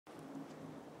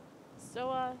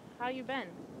So, how you been?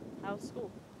 How's school?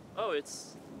 Oh,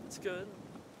 it's good.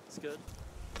 It's good.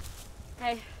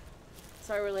 Hey,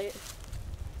 sorry we're late.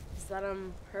 Is that,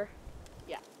 her?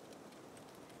 Yeah.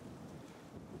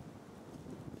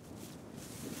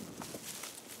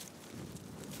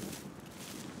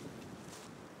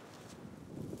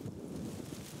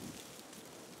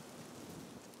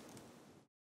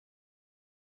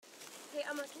 Hey,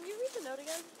 can you read the note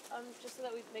again? Just so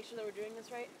that we make sure that we're doing this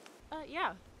right?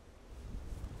 Yeah.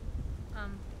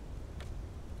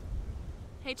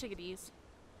 Hey, Chickadees.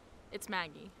 It's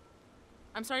Maggie.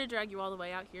 I'm sorry to drag you all the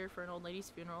way out here for an old lady's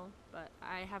funeral, but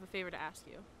I have a favor to ask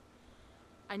you.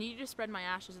 I need you to spread my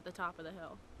ashes at the top of the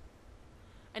hill.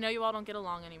 I know you all don't get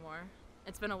along anymore.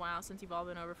 It's been a while since you've all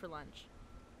been over for lunch.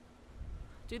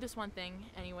 Do this one thing,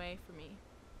 anyway, for me.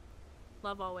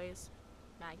 Love always,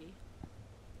 Maggie.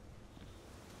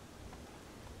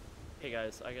 Hey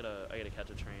guys, I gotta catch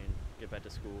a train, get back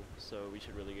to school, so we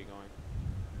should really get going.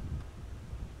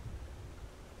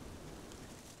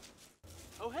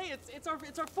 Oh hey, it's our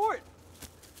fort.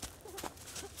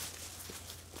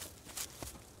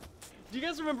 Do you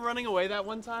guys remember running away that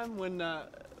one time when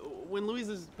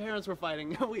Louise's parents were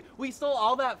fighting? we stole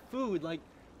all that food,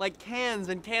 like cans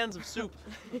and cans of soup.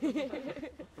 And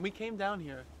we came down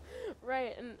here.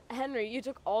 Right, and Henry, you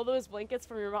took all those blankets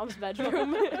from your mom's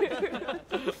bedroom.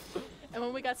 And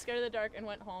when we got scared of the dark and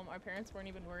went home, our parents weren't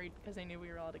even worried because they knew we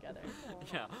were all together.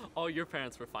 Yeah, all your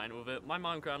parents were fine with it. My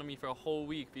mom grounded me for a whole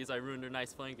week because I ruined her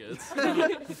nice blankets.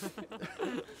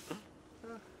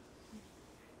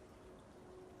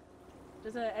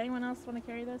 Does anyone else want to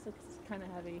carry this? It's kind of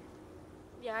heavy.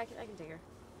 Yeah, I can take her.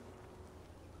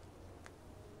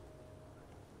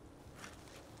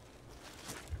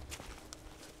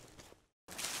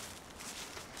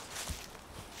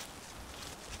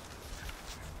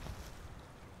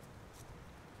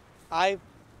 I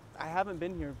haven't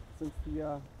been here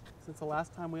since the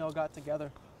last time we all got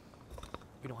together.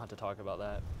 We don't have to talk about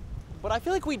that. But I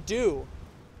feel like we do.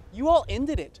 You all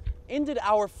ended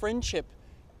our friendship.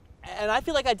 And I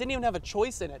feel like I didn't even have a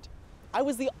choice in it. I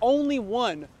was the only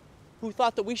one who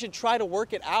thought that we should try to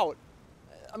work it out.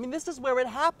 I mean, this is where it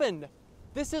happened.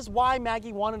 This is why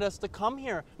Maggie wanted us to come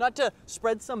here, not to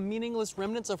spread some meaningless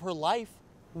remnants of her life.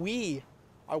 We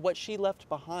are what she left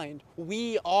behind.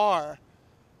 We are.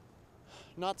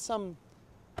 Not some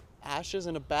ashes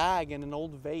in a bag in an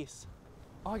old vase.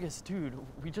 August, dude,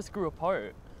 we just grew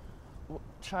apart.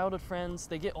 Childhood friends,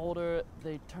 they get older,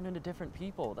 they turn into different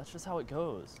people. That's just how it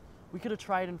goes. We could have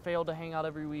tried and failed to hang out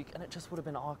every week, and it just would have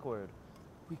been awkward.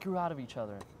 We grew out of each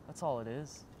other. That's all it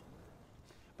is.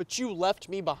 But you left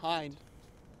me behind.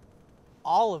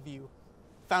 All of you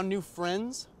found new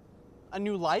friends, a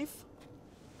new life,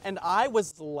 and I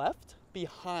was left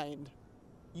behind.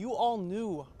 You all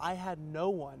knew I had no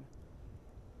one,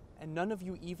 and none of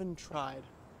you even tried.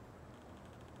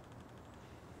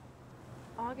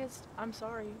 August, I'm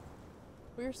sorry.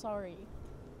 We're sorry.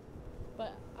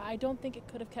 But I don't think it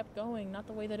could have kept going, not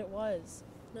the way that it was.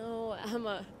 No,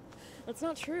 Emma, that's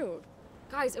not true.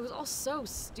 Guys, it was all so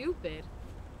stupid.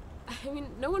 I mean,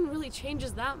 no one really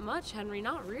changes that much, Henry,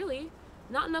 not really.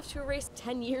 Not enough to erase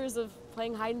 10 years of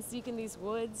playing hide and seek in these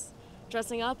woods,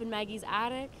 dressing up in Maggie's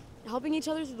attic, helping each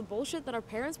other through the bullshit that our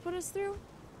parents put us through.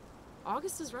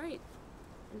 August is right.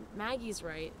 And Maggie's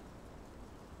right.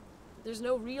 There's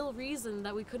no real reason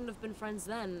that we couldn't have been friends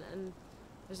then, and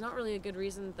there's not really a good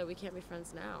reason that we can't be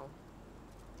friends now.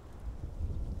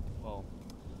 Well,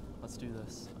 let's do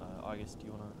this. August, do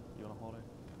you wanna hold her?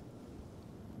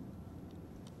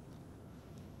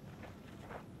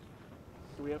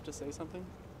 Do we have to say something?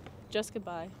 Just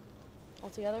goodbye. All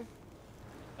together?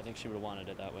 I think she would have wanted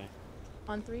it that way.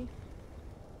 On 3.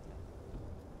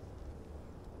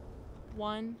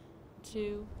 1,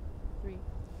 2, 3.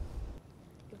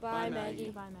 Goodbye, Maggie.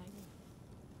 Goodbye, Maggie.